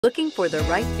Looking for the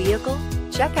right vehicle?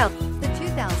 Check out the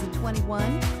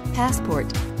 2021 Passport.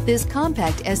 This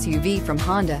compact SUV from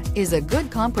Honda is a good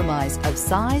compromise of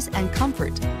size and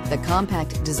comfort. The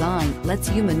compact design lets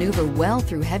you maneuver well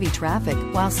through heavy traffic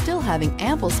while still having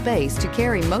ample space to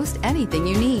carry most anything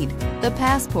you need. The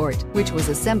Passport, which was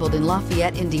assembled in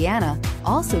Lafayette, Indiana,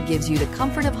 also gives you the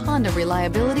comfort of Honda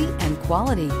reliability and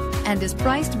quality and is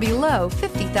priced below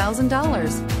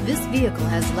 $50,000. This vehicle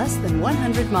has less than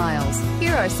 100 miles.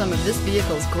 Here are some of this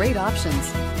vehicle's great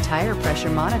options: tire pressure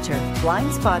monitor,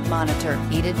 blind spot monitor,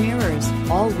 heated mirrors,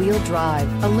 all-wheel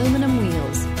drive, aluminum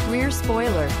wheels, rear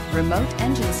spoiler, remote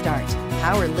engine start,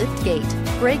 power lift gate,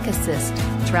 brake assist,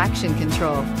 traction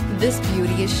control. This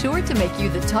beauty is sure to make you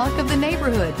the talk of the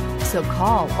neighborhood. So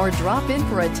call or drop in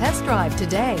for a test drive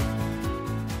today.